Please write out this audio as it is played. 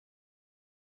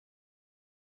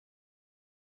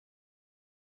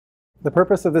The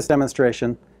purpose of this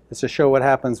demonstration is to show what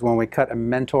happens when we cut a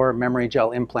MENTOR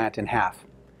MemoryGel implant in half.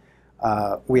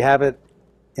 We have it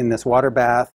in this water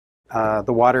bath.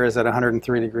 The water is at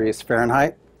 103 degrees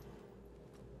Fahrenheit.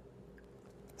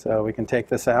 So we can take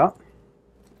this out,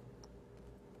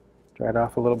 dry it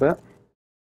off a little bit,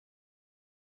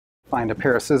 find a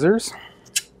pair of scissors.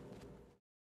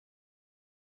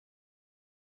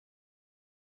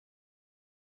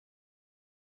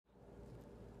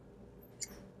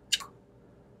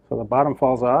 So the bottom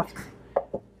falls off,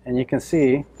 and you can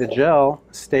see the gel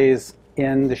stays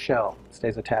in the shell,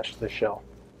 stays attached to the shell.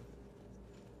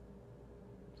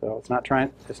 So it's not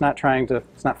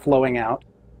flowing out.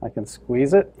 I can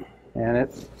squeeze it, and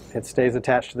it stays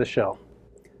attached to the shell.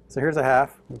 So here's a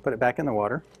half. We put it back in the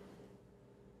water.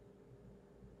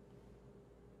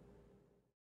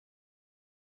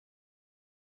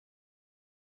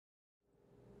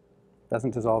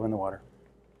 Doesn't dissolve in the water.